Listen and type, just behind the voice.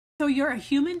So you're a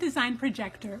human design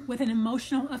projector with an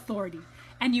emotional authority,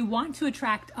 and you want to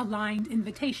attract aligned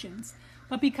invitations.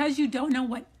 But because you don't know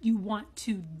what you want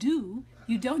to do,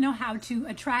 you don't know how to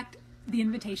attract the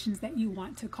invitations that you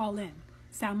want to call in.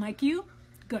 Sound like you?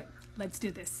 Good. Let's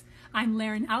do this. I'm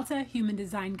Laren Alta, Human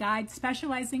Design Guide,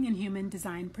 specializing in human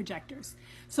design projectors.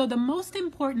 So the most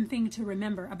important thing to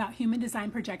remember about human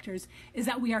design projectors is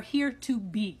that we are here to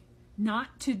be,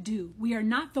 not to do. We are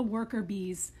not the worker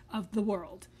bees of the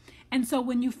world. And so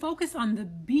when you focus on the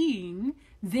being,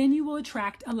 then you will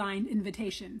attract aligned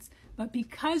invitations. But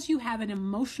because you have an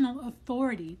emotional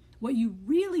authority, what you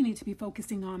really need to be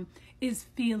focusing on is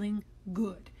feeling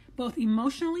good, both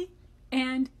emotionally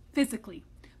and physically.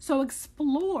 So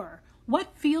explore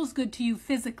what feels good to you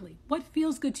physically, what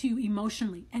feels good to you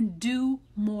emotionally, and do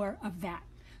more of that.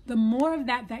 The more of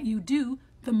that you do,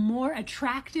 the more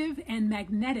attractive and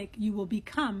magnetic you will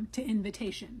become to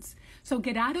invitations. So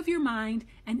get out of your mind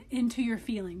and into your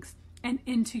feelings and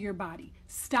into your body.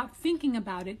 Stop thinking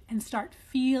about it and start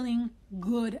feeling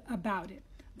good about it.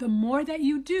 The more that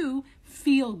you do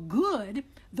feel good,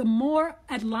 the more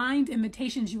aligned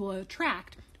invitations you will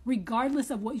attract,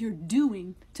 regardless of what you're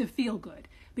doing to feel good,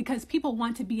 because people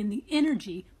want to be in the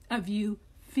energy of you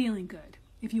feeling good.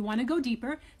 If you want to go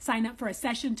deeper, sign up for a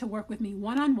session to work with me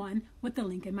one-on-one with the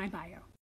link in my bio.